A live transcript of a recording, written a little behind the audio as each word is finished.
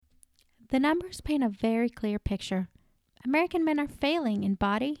The numbers paint a very clear picture. American men are failing in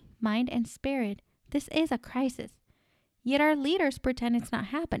body, mind, and spirit. This is a crisis. Yet our leaders pretend it's not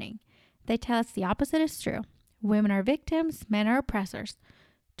happening. They tell us the opposite is true. Women are victims, men are oppressors.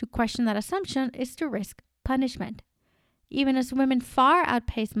 To question that assumption is to risk punishment. Even as women far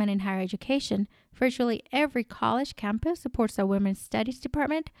outpace men in higher education, virtually every college campus supports a women's studies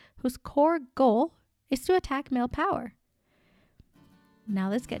department whose core goal is to attack male power. Now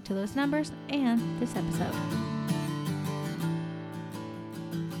let's get to those numbers and this episode.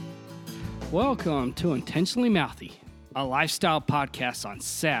 Welcome to Intentionally Mouthy, a lifestyle podcast on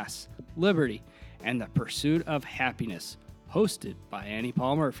sass, liberty, and the pursuit of happiness, hosted by Annie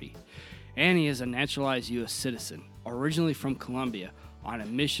Paul Murphy. Annie is a naturalized U.S. citizen, originally from Colombia, on a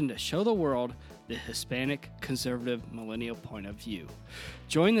mission to show the world the Hispanic, conservative, millennial point of view.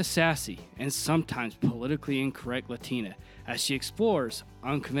 Join the sassy and sometimes politically incorrect Latina as she explores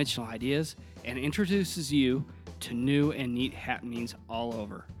unconventional ideas and introduces you to new and neat happenings all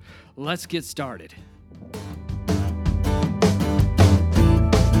over. Let's get started.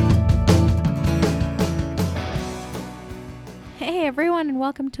 Hey everyone, and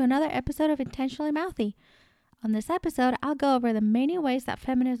welcome to another episode of Intentionally Mouthy. On this episode, I'll go over the many ways that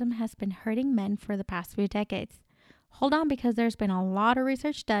feminism has been hurting men for the past few decades. Hold on, because there's been a lot of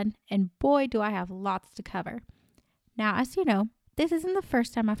research done, and boy, do I have lots to cover. Now, as you know, this isn't the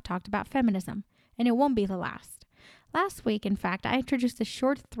first time I've talked about feminism, and it won't be the last. Last week, in fact, I introduced a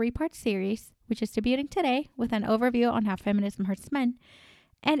short 3-part series, which is debuting today, with an overview on how feminism hurts men.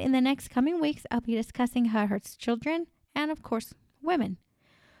 And in the next coming weeks, I'll be discussing how it hurts children and, of course, women.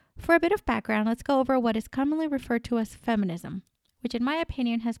 For a bit of background, let's go over what is commonly referred to as feminism, which in my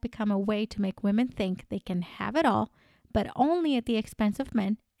opinion has become a way to make women think they can have it all, but only at the expense of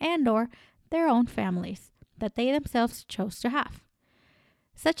men and/or their own families that they themselves chose to have.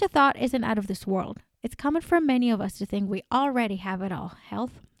 Such a thought isn't out of this world. It's common for many of us to think we already have it all: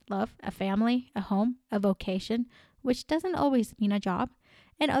 health, love, a family, a home, a vocation, which doesn't always mean a job,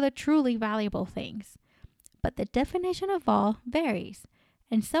 and other truly valuable things. But the definition of all varies,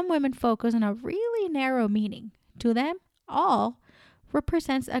 and some women focus on a really narrow meaning. To them, all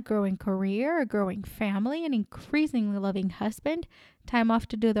represents a growing career, a growing family, an increasingly loving husband, time off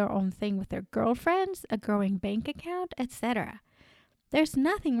to do their own thing with their girlfriends, a growing bank account, etc. There's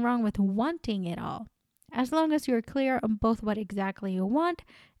nothing wrong with wanting it all, as long as you're clear on both what exactly you want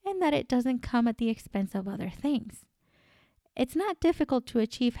and that it doesn't come at the expense of other things. It's not difficult to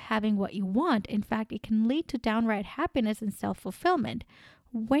achieve having what you want. In fact, it can lead to downright happiness and self-fulfillment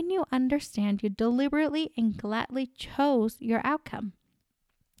when you understand you deliberately and gladly chose your outcome.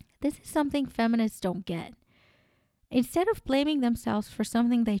 This is something feminists don't get. Instead of blaming themselves for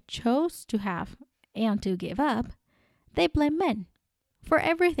something they chose to have and to give up, they blame men for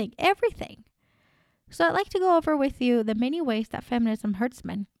everything. So I'd like to go over with you the many ways that feminism hurts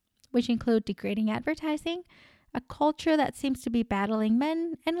men, which include degrading advertising, a culture that seems to be battling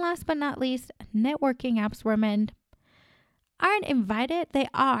men, and last but not least, networking apps where men aren't invited. They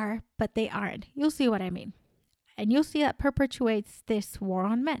are, but they aren't. You'll see what I mean. And you'll see that perpetuates this war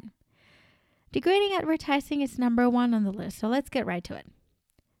on men. Degrading advertising is number one on the list, so let's get right to it.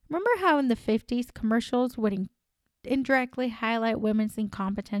 Remember how in the 50s commercials would indirectly highlight women's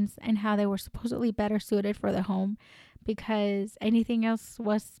incompetence and how they were supposedly better suited for the home because anything else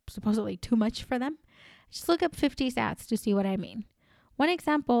was supposedly too much for them? Just look up 50s ads to see what I mean. One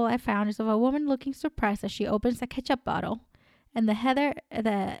example I found is of a woman looking surprised as she opens a ketchup bottle, and the header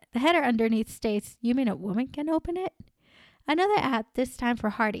underneath states, "You mean a woman can open it?" Another ad, this time for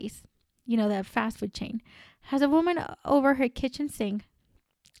Hardee's, the fast food chain, has a woman over her kitchen sink,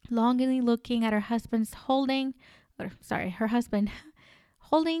 longingly looking at her husband holding their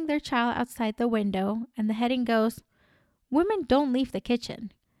child outside the window, and the heading goes, "Women don't leave the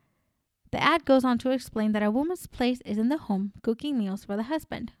kitchen." The ad goes on to explain that a woman's place is in the home, cooking meals for the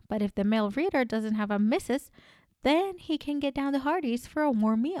husband. But if the male reader doesn't have a missus, then he can get down to Hardee's for a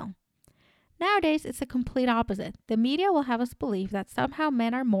warm meal. Nowadays, it's the complete opposite. The media will have us believe that somehow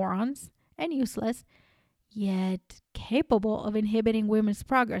men are morons and useless, yet capable of inhibiting women's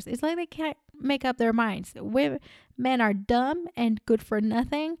progress. It's like they can't make up their minds. Men are dumb and good for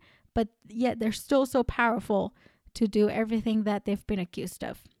nothing, but yet they're still so powerful to do everything that they've been accused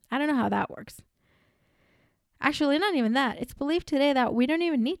of. I don't know how that works. Actually, not even that. It's believed today that we don't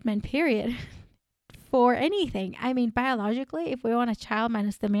even need men, period, for anything. I mean, biologically, if we want a child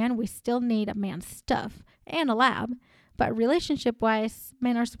minus the man, we still need a man's stuff and a lab. But relationship-wise,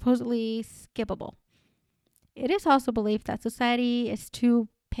 men are supposedly skippable. It is also believed that society is too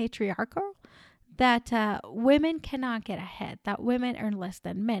patriarchal, that women cannot get ahead, that women earn less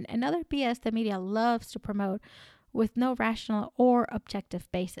than men, and other BS the media loves to promote with no rational or objective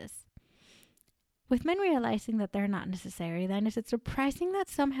basis. With men realizing that they're not necessary, then is it surprising that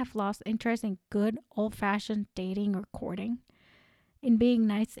some have lost interest in good old-fashioned dating or courting? In being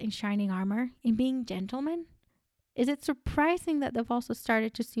knights in shining armor? In being gentlemen? Is it surprising that they've also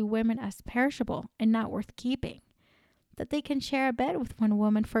started to see women as perishable and not worth keeping? That they can share a bed with one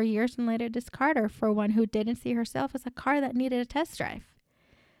woman for years and later discard her for one who didn't see herself as a car that needed a test drive?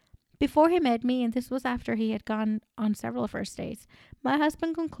 Before he met me, and this was after he had gone on several first dates, my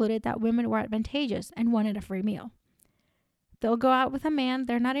husband concluded that women were advantageous and wanted a free meal. They'll go out with a man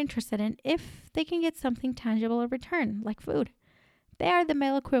they're not interested in if they can get something tangible in return, like food. They are the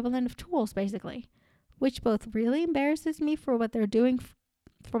male equivalent of tools, basically, which both really embarrasses me for what they're doing,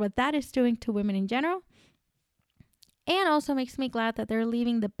 for what that is doing to women in general, and also makes me glad that they're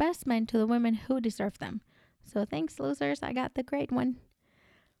leaving the best men to the women who deserve them. So thanks, losers, I got the great one.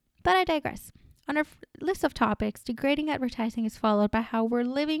 But I digress. On our list of topics, degrading advertising is followed by how we're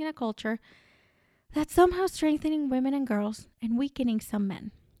living in a culture that's somehow strengthening women and girls and weakening some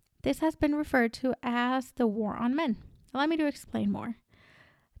men. This has been referred to as the war on men. Allow me to explain more.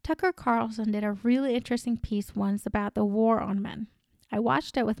 Tucker Carlson did a really interesting piece once about the war on men. I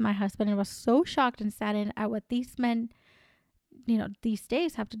watched it with my husband and was so shocked and saddened at what these men, these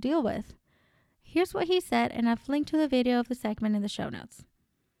days have to deal with. Here's what he said, and I've linked to the video of the segment in the show notes.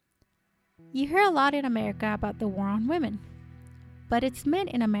 You hear a lot in America about the war on women, but it's men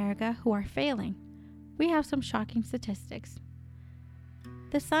in America who are failing. We have some shocking statistics.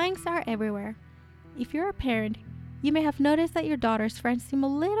 The signs are everywhere. If you're a parent, you may have noticed that your daughter's friends seem a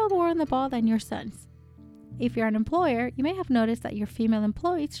little more on the ball than your sons. If you're an employer, you may have noticed that your female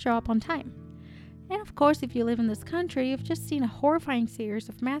employees show up on time. And of course, if you live in this country, you've just seen a horrifying series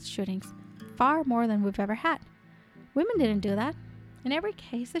of mass shootings, far more than we've ever had. Women didn't do that. In every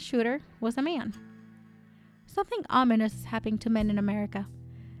case, the shooter was a man. Something ominous is happening to men in America.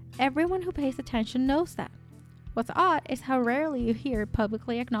 Everyone who pays attention knows that. What's odd is how rarely you hear it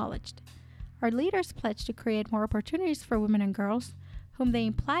publicly acknowledged. Our leaders pledge to create more opportunities for women and girls, whom they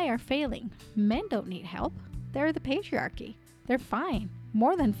imply are failing. Men don't need help. They're the patriarchy. They're fine.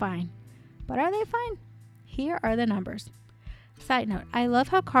 More than fine. But are they fine? Here are the numbers. Side note, I love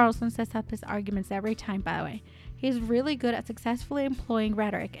how Carlson sets up his arguments every time, by the way. He's really good at successfully employing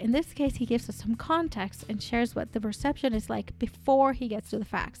rhetoric. In this case, he gives us some context and shares what the perception is like before he gets to the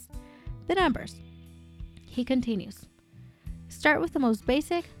facts. The numbers. He continues. Start with the most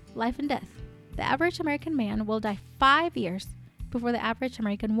basic, life and death. The average American man will die 5 years before the average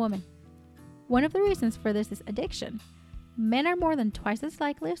American woman. One of the reasons for this is addiction. Men are more than twice as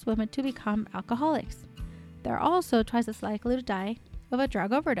likely as women to become alcoholics. They're also twice as likely to die of a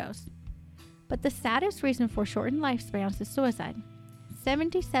drug overdose. But the saddest reason for shortened lifespans is suicide.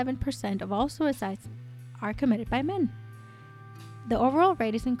 77% of all suicides are committed by men. The overall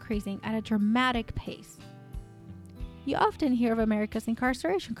rate is increasing at a dramatic pace. You often hear of America's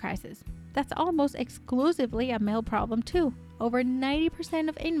incarceration crisis. That's almost exclusively a male problem too. Over 90%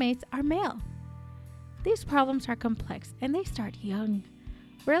 of inmates are male. These problems are complex and they start young.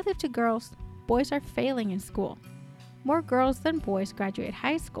 Relative to girls, boys are failing in school. More girls than boys graduate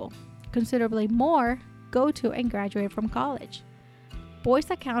high school. Considerably more go to and graduate from college. Boys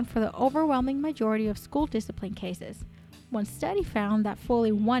account for the overwhelming majority of school discipline cases. One study found that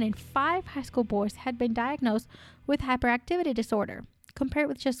fully 1 in 5 high school boys had been diagnosed with hyperactivity disorder, compared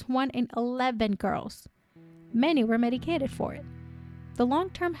with just 1 in 11 girls. Many were medicated for it. The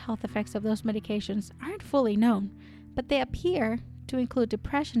long-term health effects of those medications aren't fully known, but they appear to include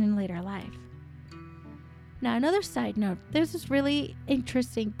depression in later life. Now, another side note, there's this really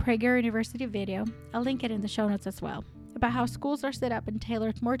interesting Prager University video, I'll link it in the show notes as well, about how schools are set up and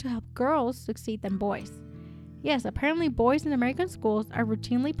tailored more to help girls succeed than boys. Yes, apparently boys in American schools are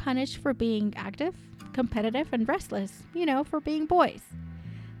routinely punished for being active, competitive, and restless, for being boys.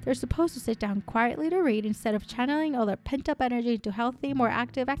 They're supposed to sit down quietly to read instead of channeling all their pent-up energy into healthy, more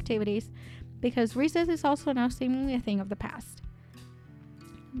active activities, because recess is also now seemingly a thing of the past.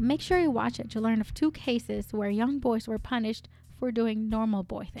 Make sure you watch it to learn of 2 cases where young boys were punished for doing normal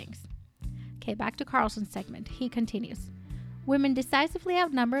boy things. Okay, back to Carlson's segment. He continues. Women decisively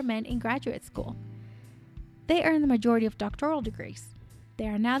outnumber men in graduate school. They earn the majority of doctoral degrees. They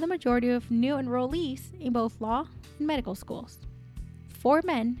are now the majority of new enrollees in both law and medical schools. For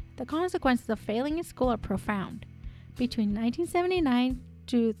men, the consequences of failing in school are profound. Between 1979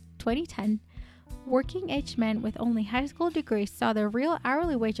 to 2010, working-age men with only high school degrees saw their real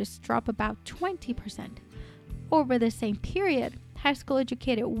hourly wages drop about 20%. Over the same period, high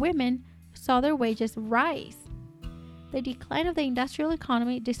school-educated women saw their wages rise. The decline of the industrial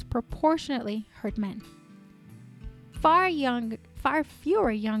economy disproportionately hurt men. Far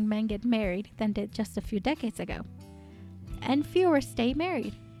fewer young men get married than did just a few decades ago. And fewer stay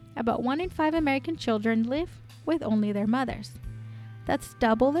married. About 1 in 5 American children live with only their mothers. That's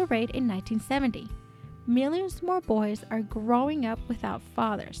double the rate in 1970. Millions more boys are growing up without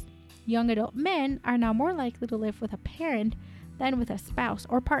fathers. Young adult men are now more likely to live with a parent than with a spouse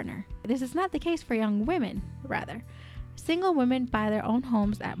or partner. This is not the case for young women, rather. Single women buy their own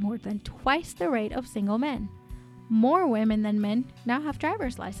homes at more than twice the rate of single men. More women than men now have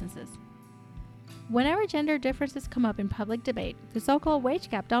driver's licenses. Whenever gender differences come up in public debate, the so-called wage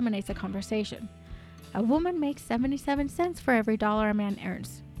gap dominates the conversation. A woman makes 77 cents for every dollar a man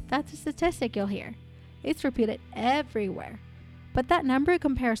earns. That's a statistic you'll hear. It's repeated everywhere. But that number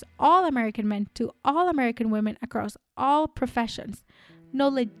compares all American men to all American women across all professions. No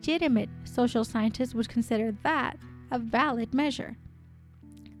legitimate social scientist would consider that a valid measure.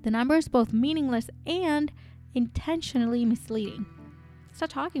 The number is both meaningless and intentionally misleading. It's a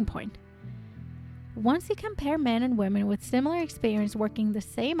talking point. Once you compare men and women with similar experience working the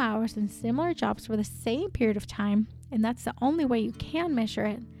same hours and similar jobs for the same period of time, and that's the only way you can measure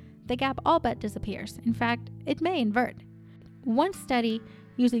it, the gap all but disappears. In fact, it may invert. One study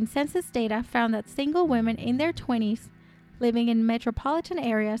using census data found that single women in their 20s living in metropolitan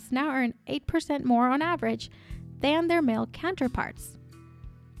areas now earn 8% more on average than their male counterparts.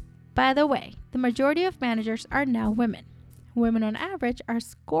 By the way, the majority of managers are now women. Women on average are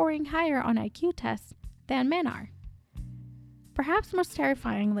scoring higher on IQ tests than men are. Perhaps most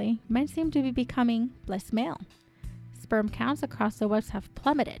terrifyingly, men seem to be becoming less male. Sperm counts across the West have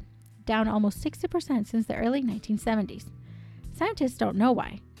plummeted, down almost 60% since the early 1970s. Scientists don't know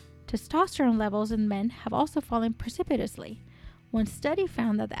why. Testosterone levels in men have also fallen precipitously. One study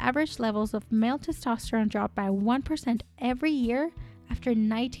found that the average levels of male testosterone dropped by 1% every year after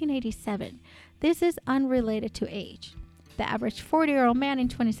 1987. This is unrelated to age. The average 40-year-old man in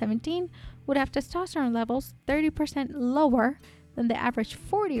 2017 would have testosterone levels 30% lower than the average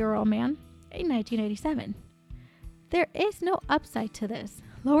 40-year-old man in 1987. There is no upside to this.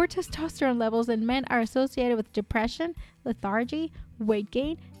 Lower testosterone levels in men are associated with depression, lethargy, weight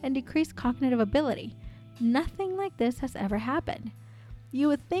gain, and decreased cognitive ability. Nothing like this has ever happened. You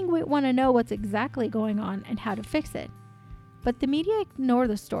would think we'd want to know what's exactly going on and how to fix it. But the media ignore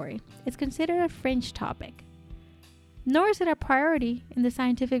the story. It's considered a fringe topic. Nor is it a priority in the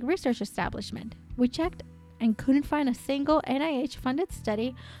scientific research establishment. We checked and couldn't find a single NIH-funded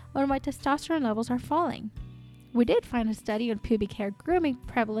study on why testosterone levels are falling. We did find a study on pubic hair grooming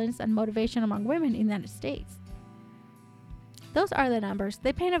prevalence and motivation among women in the United States. Those are the numbers.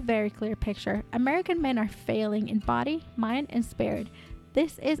 They paint a very clear picture. American men are failing in body, mind, and spirit.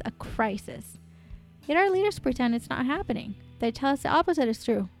 This is a crisis. Yet our leaders pretend it's not happening. They tell us the opposite is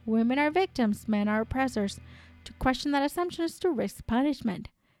true. Women are victims, men are oppressors. To question that assumption is to risk punishment.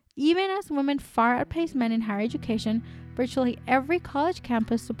 Even as women far outpace men in higher education, virtually every college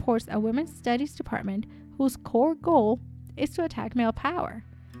campus supports a women's studies department whose core goal is to attack male power.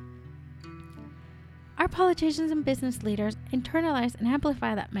 Our politicians and business leaders internalize and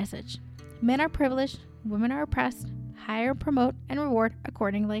amplify that message. Men are privileged, women are oppressed, hire, promote, and reward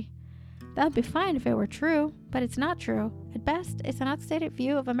accordingly. That would be fine if it were true, but it's not true. At best, it's an outdated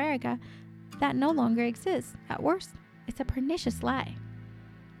view of America that no longer exists. At worst, it's a pernicious lie.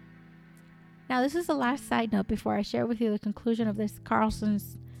 Now, this is the last side note before I share with you the conclusion of this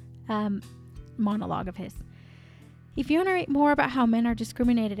Carlson's monologue of his. If you want to read more about how men are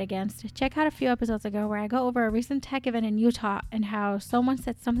discriminated against, check out a few episodes ago where I go over a recent tech event in Utah and how someone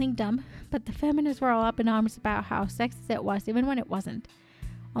said something dumb, but the feminists were all up in arms about how sexist it was, even when it wasn't.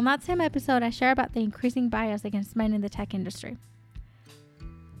 On that same episode, I share about the increasing bias against men in the tech industry.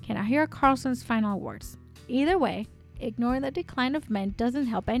 Okay, now here are Carlson's final words. Either way, ignoring the decline of men doesn't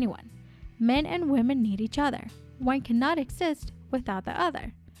help anyone. Men and women need each other. One cannot exist without the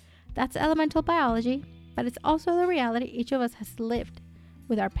other. That's elemental biology, but it's also the reality each of us has lived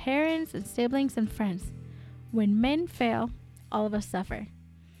with our parents and siblings and friends. When men fail, all of us suffer.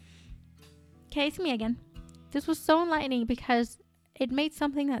 Okay, it's me again. This was so enlightening because it made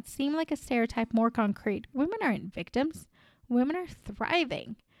something that seemed like a stereotype more concrete. Women aren't victims. Women are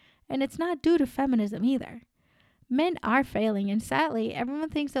thriving. And it's not due to feminism either. Men are failing, and sadly, everyone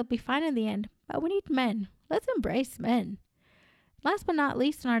thinks they'll be fine in the end, but we need men. Let's embrace men. Last but not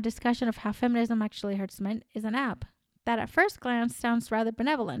least in our discussion of how feminism actually hurts men is an app that at first glance sounds rather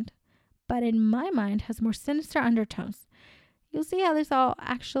benevolent, but in my mind has more sinister undertones. You'll see how this all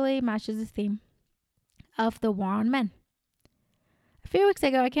actually matches the theme of the war on men. A few weeks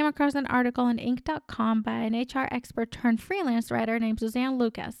ago, I came across an article on Inc.com by an HR expert turned freelance writer named Suzanne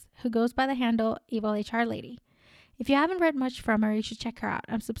Lucas, who goes by the handle Evil HR Lady. If you haven't read much from her, you should check her out.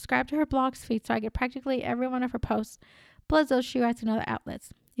 I'm subscribed to her blog's feed, so I get practically every one of her posts, plus those she writes in other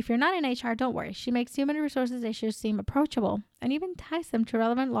outlets. If you're not in HR, don't worry. She makes human resources issues seem approachable and even ties them to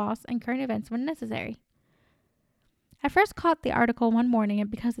relevant laws and current events when necessary. I first caught the article one morning, and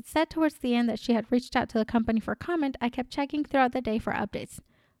because it said towards the end that she had reached out to the company for comment, I kept checking throughout the day for updates.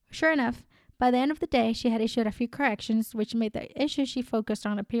 Sure enough, by the end of the day, she had issued a few corrections, which made the issue she focused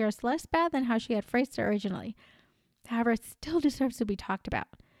on appear as less bad than how she had phrased it originally. However, it still deserves to be talked about.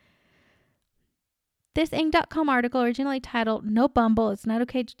 This Inc.com article, originally titled "No Bumble, It's Not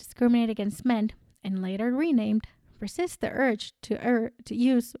Okay to Discriminate Against Men," and later renamed, persists the urge to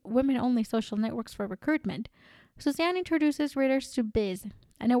use women-only social networks for recruitment. Suzanne introduces readers to Biz,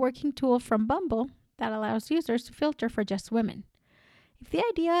 a networking tool from Bumble that allows users to filter for just women. If the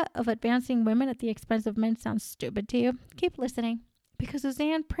idea of advancing women at the expense of men sounds stupid to you, keep listening, because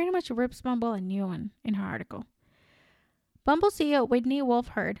Suzanne pretty much rips Bumble a new one in her article. Bumble CEO Whitney Wolfe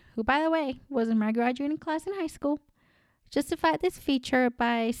Herd, who by the way was in my graduating class in high school, justified this feature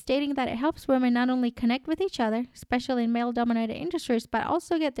by stating that it helps women not only connect with each other, especially in male-dominated industries, but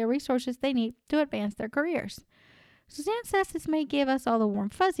also get the resources they need to advance their careers. Suzanne says this may give us all the warm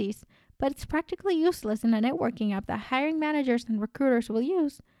fuzzies, but it's practically useless in a networking app that hiring managers and recruiters will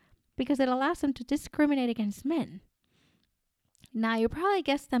use because it allows them to discriminate against men. Now, you probably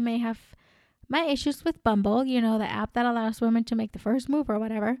guessed that may have my issues with Bumble, the app that allows women to make the first move or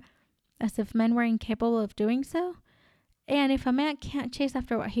whatever, as if men were incapable of doing so. And if a man can't chase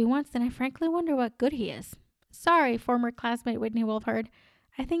after what he wants, then I frankly wonder what good he is. Sorry, former classmate Whitney Wolfe Herd.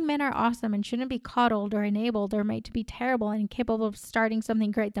 I think men are awesome and shouldn't be coddled or enabled or made to be terrible and incapable of starting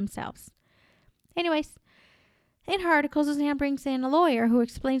something great themselves. Anyways, in her article, Suzanne brings in a lawyer who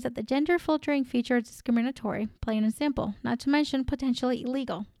explains that the gender filtering feature is discriminatory, plain and simple, not to mention potentially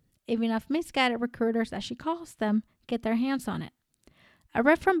illegal, even if misguided recruiters, as she calls them, get their hands on it. A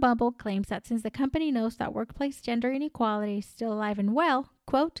rep from Bumble claims that since the company knows that workplace gender inequality is still alive and well,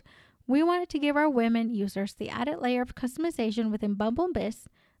 quote, "We wanted to give our women users the added layer of customization within Bumble and Biz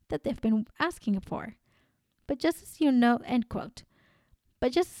that they've been asking for. But just as you know," end quote.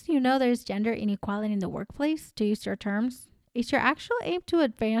 But just as you know there's gender inequality in the workplace, to use your terms, is your actual aim to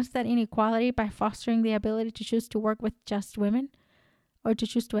advance that inequality by fostering the ability to choose to work with just women? Or to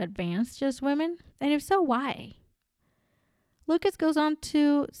choose to advance just women? And if so, why? Lucas goes on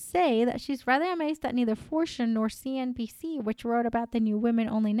to say that she's rather amazed that neither Fortune nor CNBC, which wrote about the new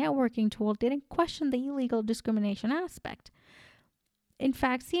women-only networking tool, didn't question the illegal discrimination aspect. In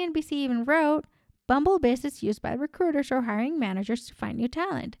fact, CNBC even wrote, "Bumble Biz is used by recruiters or hiring managers to find new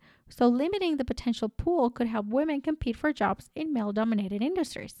talent, so limiting the potential pool could help women compete for jobs in male-dominated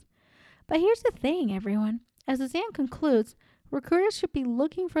industries." But here's the thing, everyone. As Suzanne concludes, recruiters should be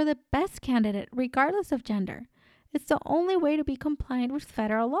looking for the best candidate, regardless of gender. It's the only way to be compliant with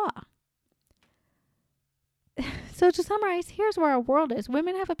federal law. So to summarize, here's where our world is.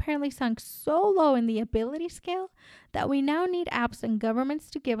 Women have apparently sunk so low in the ability scale that we now need apps and governments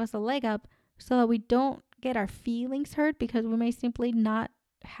to give us a leg up so that we don't get our feelings hurt because we may simply not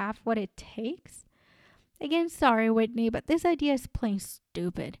have what it takes. Again, sorry, Whitney, but this idea is plain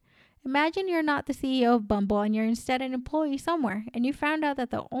stupid. Imagine you're not the CEO of Bumble and you're instead an employee somewhere, and you found out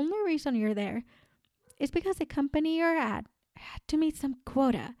that the only reason you're there is because the company you're at had to meet some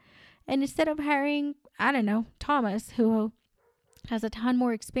quota. And instead of hiring, Thomas, who has a ton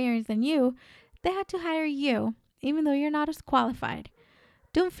more experience than you, they had to hire you, even though you're not as qualified.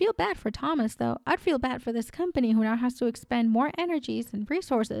 Don't feel bad for Thomas, though. I'd feel bad for this company who now has to expend more energies and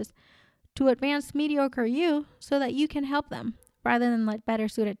resources to advance mediocre you so that you can help them, rather than let better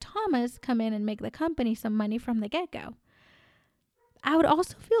suited Thomas come in and make the company some money from the get-go. I would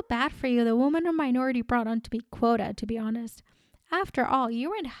also feel bad for you, the woman or minority brought on to be quota, to be honest. After all,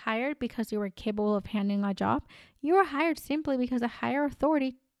 you weren't hired because you were capable of handling a job. You were hired simply because a higher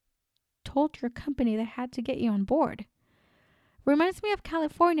authority told your company they had to get you on board. Reminds me of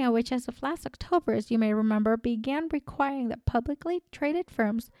California, which as of last October, as you may remember, began requiring that publicly traded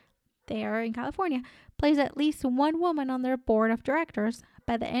firms there in California place at least one woman on their board of directors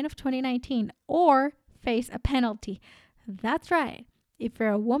by the end of 2019 or face a penalty. That's right. If you're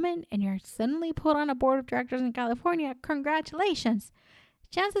a woman and you're suddenly put on a board of directors in California, congratulations.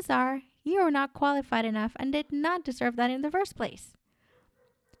 Chances are you are not qualified enough and did not deserve that in the first place.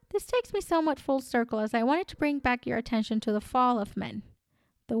 This takes me somewhat full circle as I wanted to bring back your attention to the fall of men,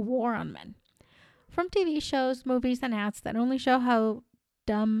 the war on men. From TV shows, movies, and ads that only show how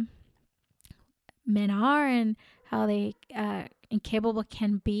dumb men are and how they incapable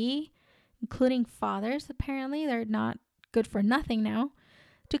can be, including fathers, apparently. They're not good for nothing now.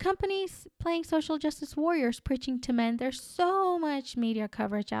 To companies playing social justice warriors preaching to men, there's so much media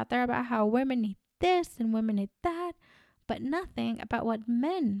coverage out there about how women need this and women need that, but nothing about what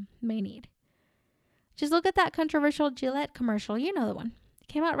men may need. Just look at that controversial Gillette commercial. You know the one. It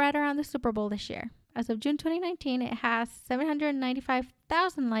came out right around the Super Bowl this year. As of June 2019, it has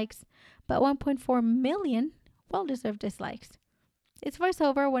 795,000 likes, but 1.4 million well-deserved dislikes. Its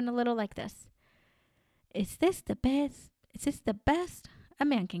voiceover went a little like this. Is this the best a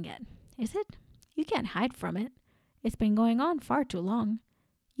man can get? Is it? You can't hide from it. It's been going on far too long.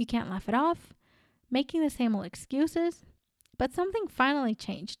 You can't laugh it off, making the same old excuses. But something finally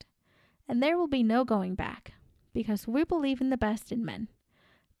changed, and there will be no going back, because we believe in the best in men,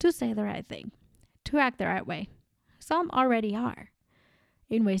 to say the right thing, to act the right way. Some already are,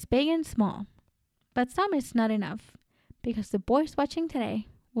 in ways big and small, but some is not enough, because the boys watching today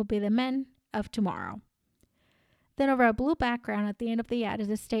will be the men of tomorrow. Then over a blue background at the end of the ad is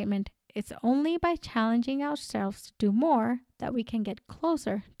a statement, it's only by challenging ourselves to do more that we can get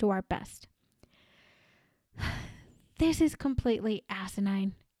closer to our best. This is completely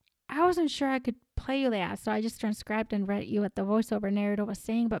asinine. I wasn't sure I could play you the ad, so I just transcribed and read you what the voiceover narrator was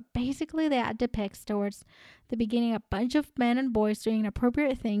saying, but basically the ad depicts towards the beginning a bunch of men and boys doing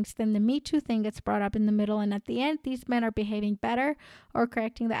inappropriate things, then the Me Too thing gets brought up in the middle, and at the end, these men are behaving better or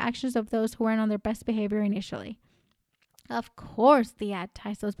correcting the actions of those who weren't on their best behavior initially. Of course, the ad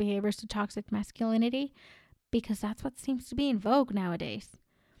ties those behaviors to toxic masculinity, because that's what seems to be in vogue nowadays.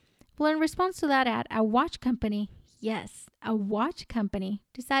 Well, in response to that ad, a watch company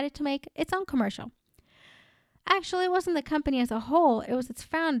decided to make its own commercial. Actually, it wasn't the company as a whole, it was its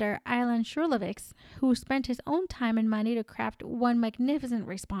founder, Ilan Shurlevics, who spent his own time and money to craft one magnificent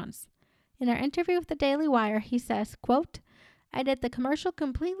response. In our interview with the Daily Wire, he says, quote, I did the commercial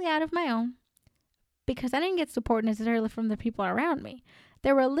completely out of my own because I didn't get support necessarily from the people around me.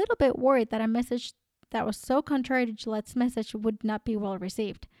 They were a little bit worried that a message that was so contrary to Gillette's message would not be well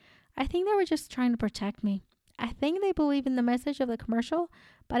received. I think they were just trying to protect me. I think they believe in the message of the commercial,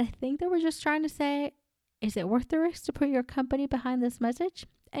 but I think they were just trying to say, is it worth the risk to put your company behind this message?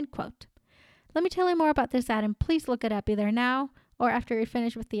 End quote. Let me tell you more about this ad, and please look it up either now or after you're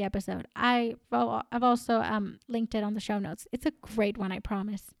finished with the episode. I've also linked it on the show notes. It's a great one, I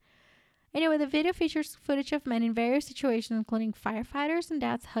promise. Anyway, the video features footage of men in various situations, including firefighters and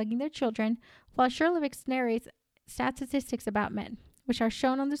dads hugging their children, while Shurlevics narrates statistics about men, which are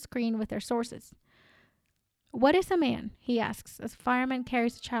shown on the screen with their sources. What is a man? He asks as a fireman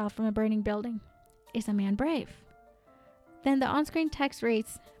carries a child from a burning building. Is a man brave? Then the on-screen text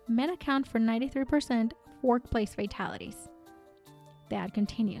reads, men account for 93% of workplace fatalities. The ad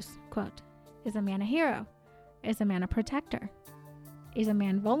continues, quote, is a man a hero? Is a man a protector? Is a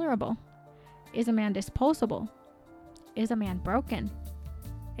man vulnerable? Is a man disposable? Is a man broken?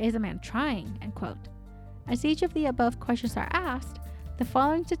 Is a man trying? End quote. As each of the above questions are asked, the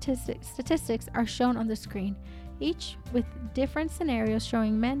following statistics are shown on the screen, each with different scenarios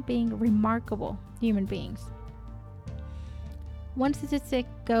showing men being remarkable human beings. One statistic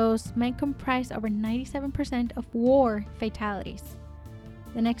goes, men comprise over 97% of war fatalities.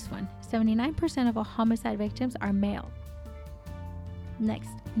 The next one, 79% of all homicide victims are male.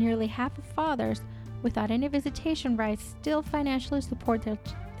 Next, nearly half of fathers without any visitation rights still financially support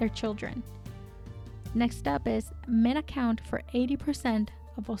their children. Next up is men account for 80%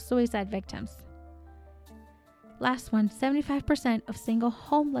 of all suicide victims. Last one, 75% of single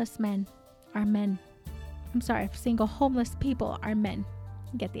homeless men are men. Single homeless people are men.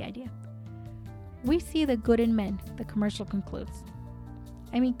 You get the idea. We see the good in men, the commercial concludes.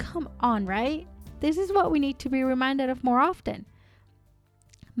 I mean, come on, right? This is what we need to be reminded of more often.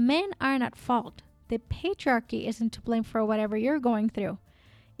 Men aren't at fault. The patriarchy isn't to blame for whatever you're going through.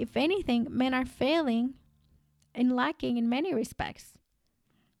 If anything, men are failing and lacking in many respects.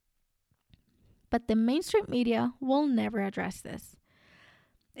 But the mainstream media will never address this.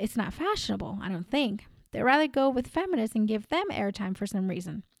 It's not fashionable, I don't think. They'd rather go with feminists and give them airtime for some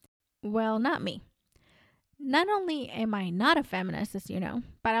reason. Well, not me. Not only am I not a feminist, as you know,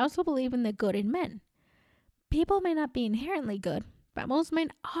 but I also believe in the good in men. People may not be inherently good, but most men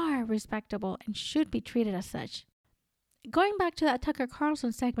are respectable and should be treated as such. Going back to that Tucker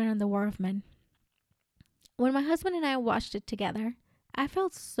Carlson segment on the War of Men. When my husband and I watched it together, I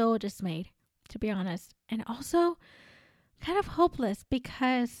felt so dismayed, to be honest, and also kind of hopeless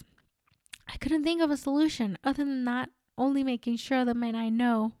because I couldn't think of a solution other than not only making sure the men I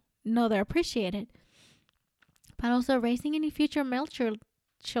know they're appreciated, but also raising any future male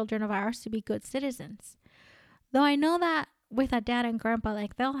children of ours to be good citizens. Though I know that with a dad and grandpa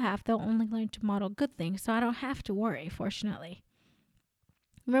like they'll have, they'll only learn to model good things, so I don't have to worry, fortunately.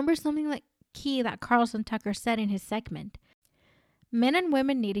 Remember something like key that Carlson Tucker said in his segment. Men and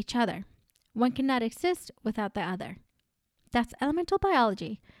women need each other. One cannot exist without the other. That's elemental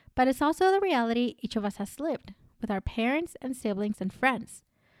biology, but it's also the reality each of us has lived with our parents and siblings and friends.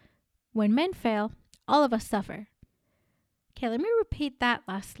 When men fail, all of us suffer. Okay, let me repeat that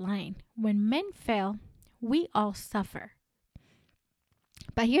last line. When men fail, we all suffer.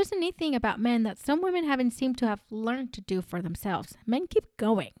 But here's the neat thing about men that some women haven't seemed to have learned to do for themselves. Men keep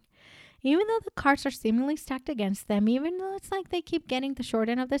going. Even though the cards are seemingly stacked against them, even though it's like they keep getting the short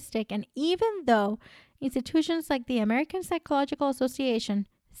end of the stick, and even though institutions like the American Psychological Association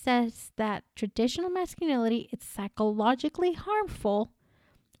says that traditional masculinity is psychologically harmful,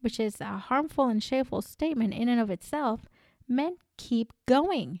 which is a harmful and shameful statement in and of itself, men keep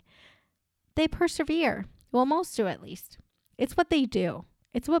going. They persevere. Well, most do at least. It's what they do.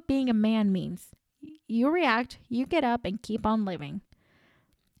 It's what being a man means. You react, you get up, and keep on living.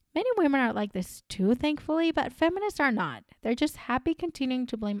 Many women are like this too, thankfully, but feminists are not. They're just happy continuing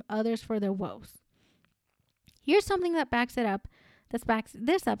to blame others for their woes. Here's something that backs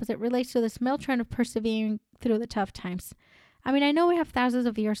this up as it relates to this male trend of persevering through the tough times. I mean, I know we have thousands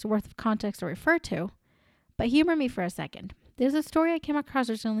of years worth of context to refer to, but humor me for a second. There's a story I came across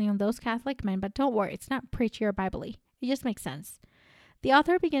recently on those Catholic men, but don't worry, it's not preachy or Bible-y. It just makes sense. The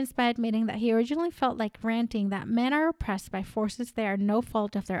author begins by admitting that he originally felt like ranting that men are oppressed by forces they are no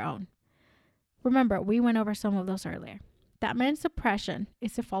fault of their own. Remember, we went over some of those earlier. That men's oppression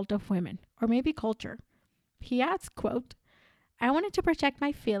is the fault of women, or maybe culture. He adds, quote, I wanted to project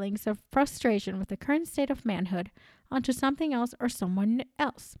my feelings of frustration with the current state of manhood onto something else or someone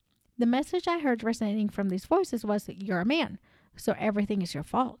else. The message I heard resonating from these voices was that you're a man, so everything is your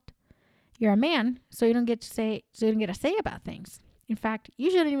fault. You're a man, so you don't get a say about things. In fact, you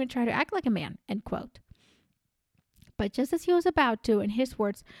shouldn't even try to act like a man, end quote. But just as he was about to, in his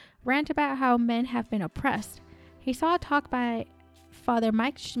words, rant about how men have been oppressed, he saw a talk by Father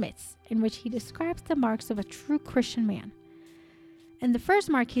Mike Schmitz in which he describes the marks of a true Christian man. And the first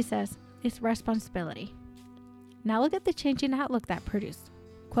mark, he says, is responsibility. Now look at the changing outlook that produced.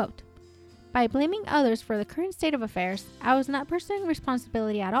 Quote, by blaming others for the current state of affairs, I was not pursuing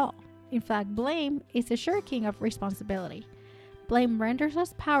responsibility at all. In fact, blame is the shirking of responsibility. Blame renders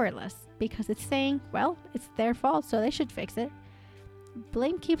us powerless because it's saying, well, it's their fault, so they should fix it.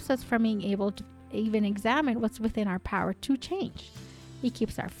 Blame keeps us from being able to even examine what's within our power to change. It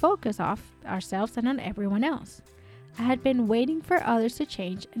keeps our focus off ourselves and on everyone else. I had been waiting for others to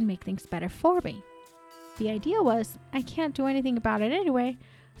change and make things better for me. The idea was, I can't do anything about it anyway,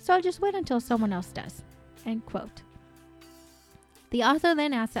 so I'll just wait until someone else does. End quote. The author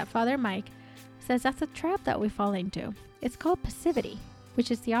then adds that Father Mike says that's a trap that we fall into. It's called passivity,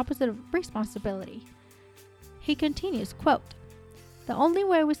 which is the opposite of responsibility. He continues, quote, the only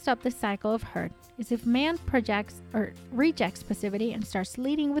way we stop this cycle of hurt is if man rejects passivity and starts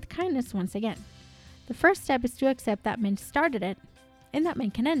leading with kindness once again. The first step is to accept that men started it and that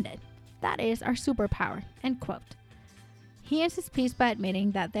men can end it. That is our superpower, end quote. He ends his piece by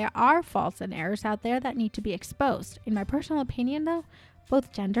admitting that there are faults and errors out there that need to be exposed. In my personal opinion, though,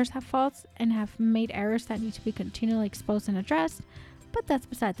 both genders have faults and have made errors that need to be continually exposed and addressed, but that's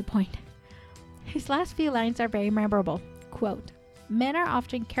beside the point. His last few lines are very memorable. Quote, men are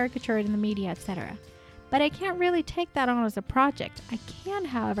often caricatured in the media, etc. But I can't really take that on as a project. I can,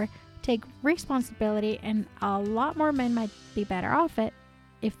 however, take responsibility, and a lot more men might be better off it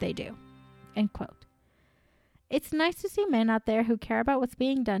if they do. End quote. It's nice to see men out there who care about what's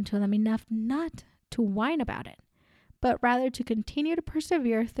being done to them enough not to whine about it, but rather to continue to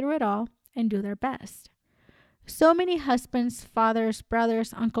persevere through it all and do their best. So many husbands, fathers,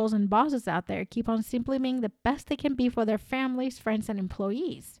 brothers, uncles, and bosses out there keep on simply being the best they can be for their families, friends, and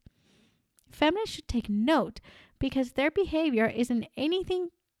employees. Feminists should take note because their behavior isn't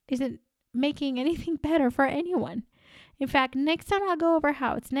making anything better for anyone. In fact, next time I'll go over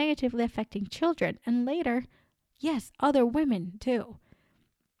how it's negatively affecting children, and later, yes, other women too.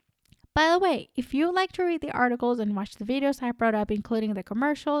 By the way, if you like to read the articles and watch the videos I brought up, including the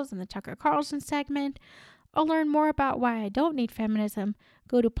commercials and the Tucker Carlson segment, or learn more about why I don't need feminism,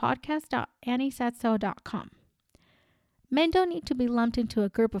 go to podcast.anniesatso.com. Men don't need to be lumped into a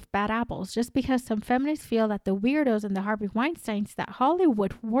group of bad apples just because some feminists feel that the weirdos and the Harvey Weinsteins that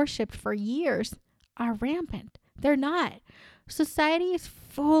Hollywood worshipped for years are rampant. They're not. Society is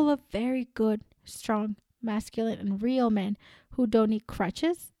full of very good, strong, masculine, and real men who don't need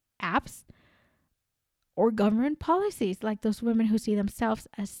crutches, apps, or government policies like those women who see themselves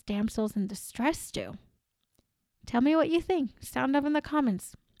as damsels in distress do. Tell me what you think. Sound up in the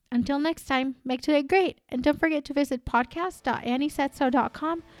comments. Until next time, make today great. And don't forget to visit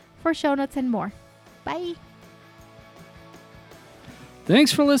podcast.anniesaidso.com for show notes and more. Bye.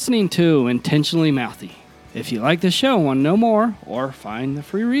 Thanks for listening to Intentionally Mouthy. If you like the show and want to know more or find the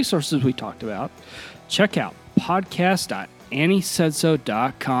free resources we talked about, check out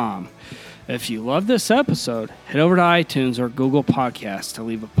podcast.anniesaidso.com. If you love this episode, head over to iTunes or Google Podcasts to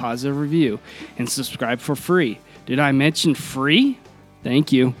leave a positive review and subscribe for free. Did I mention free?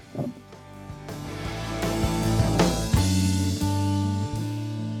 Thank you.